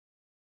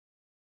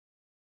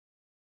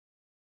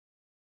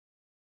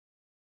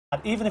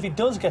Even if he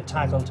does get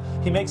tackled,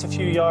 he makes a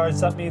few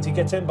yards. That means he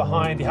gets in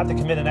behind. You have to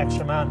commit an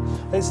extra man.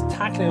 His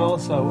tackling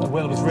also,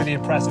 Will, was really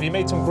impressive. He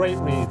made some great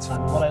reads,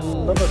 and what I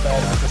love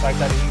about him is the fact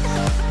that he's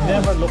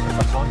never looking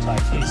for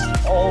contact. He's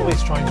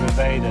always trying to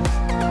evade it.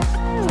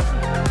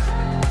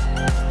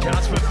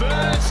 Chance for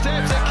Bird,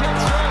 steps and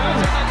kicks through, and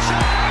a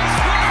chance!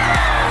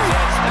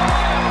 It's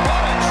there!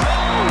 What a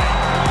try!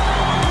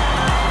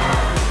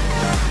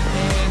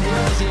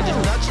 And he just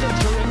nudged him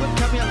through. England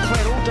coming up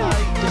flat all day.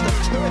 Just a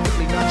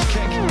terrifically nudged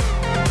kick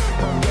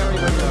from Garry.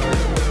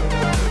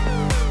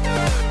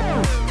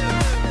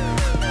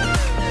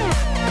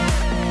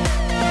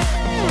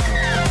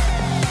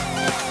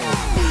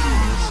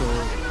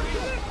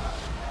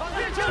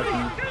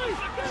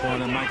 Trying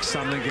to make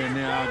something again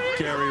now.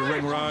 Garry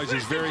Ringrose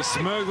is very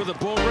smooth with the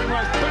ball. Ringrose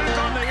back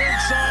on the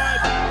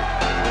inside.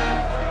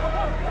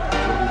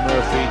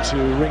 Murphy to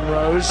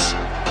Ringrose.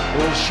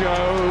 He'll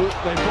show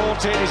they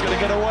bought in. He's going to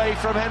get away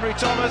from Henry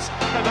Thomas.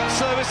 And that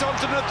service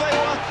onto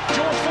Nathewa.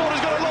 George Ford has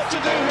got a lot to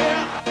do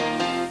here.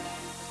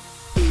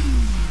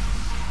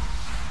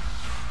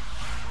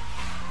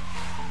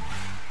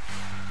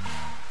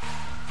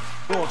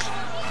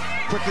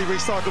 Quickly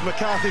recycled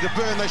McCarthy to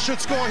Burn. They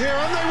should score here,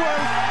 and they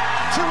will.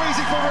 Too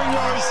easy for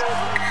Ringrose.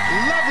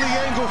 Lovely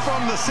angle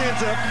from the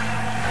centre.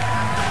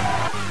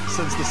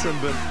 Since the sin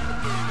bin.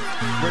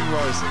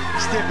 Ringrose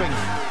stepping,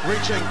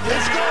 reaching.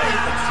 It's going.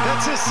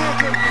 That's his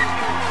second.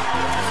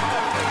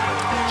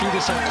 Due to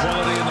some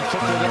quality in the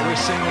football that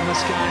we're seeing in this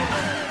game.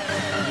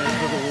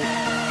 Little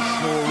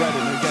small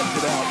Reddin who gets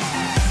it out.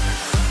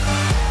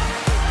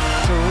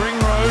 To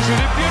Ringrose, who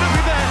did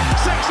beautifully there.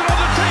 Sexton on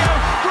the Theo.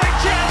 Great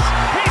chance.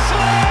 He's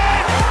slid.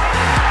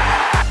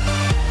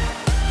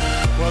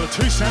 Well, the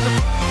two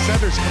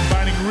centres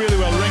combining really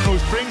well.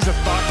 Ringrose brings it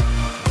back.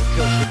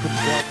 Kilsey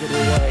couldn't quite get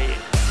away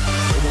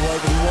in the way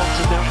that he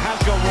wanted. Now has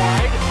gone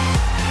wide.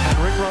 And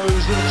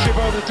Ringrose, little chip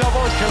over the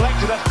double, is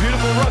collected. That's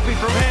beautiful rugby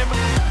from him.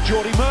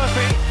 Geordie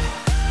Murphy.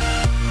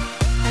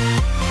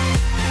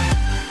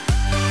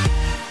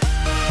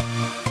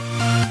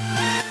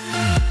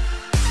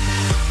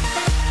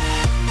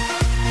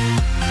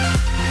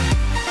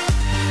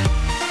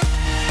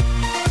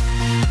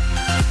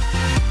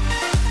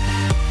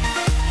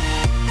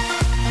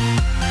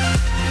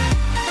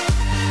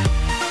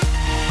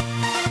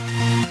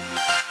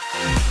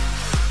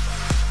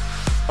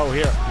 Oh,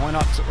 here, why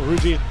not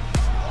Rudy?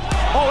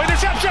 Oh,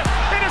 interception!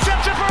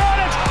 Interception for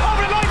Ireland!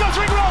 Over the line goes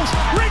Ringrose!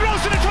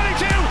 Ringrose to the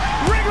 22!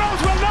 Ringrose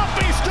will not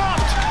be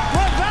stopped!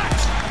 Well, that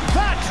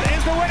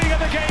is the winning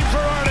of the game for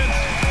Ireland!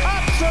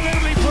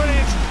 Absolutely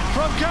brilliant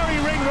from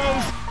Garry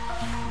Ringrose!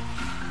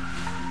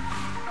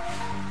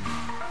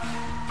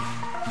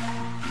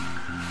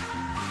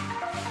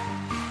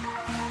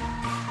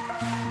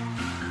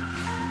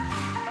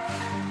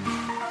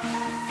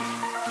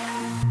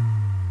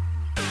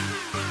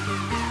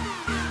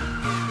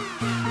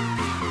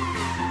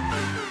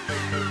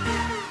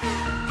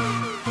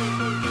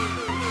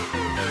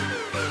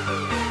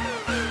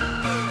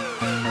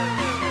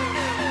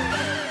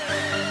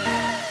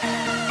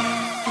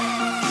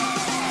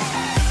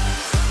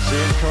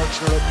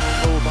 Kirchner at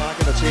full-back,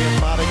 and it's Ian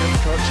Madigan.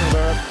 Kirchner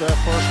there at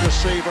first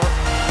receiver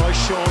by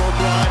Sean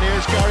O'Brien.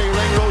 Here's Garry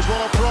Ringrose.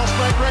 What a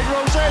prospect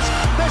Ringrose is!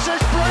 This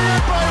is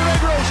brilliant by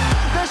Ringrose!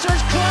 This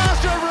is class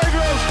from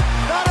Ringrose!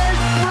 That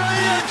is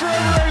brilliant from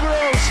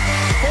Ringrose!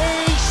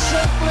 He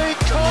simply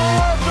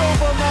carved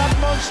over that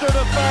Munster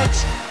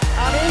defence,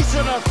 and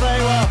Ethan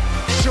Nathewa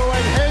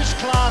showing his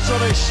class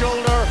on his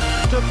shoulder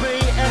to be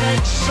in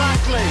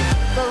exactly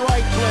the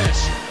right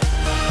place.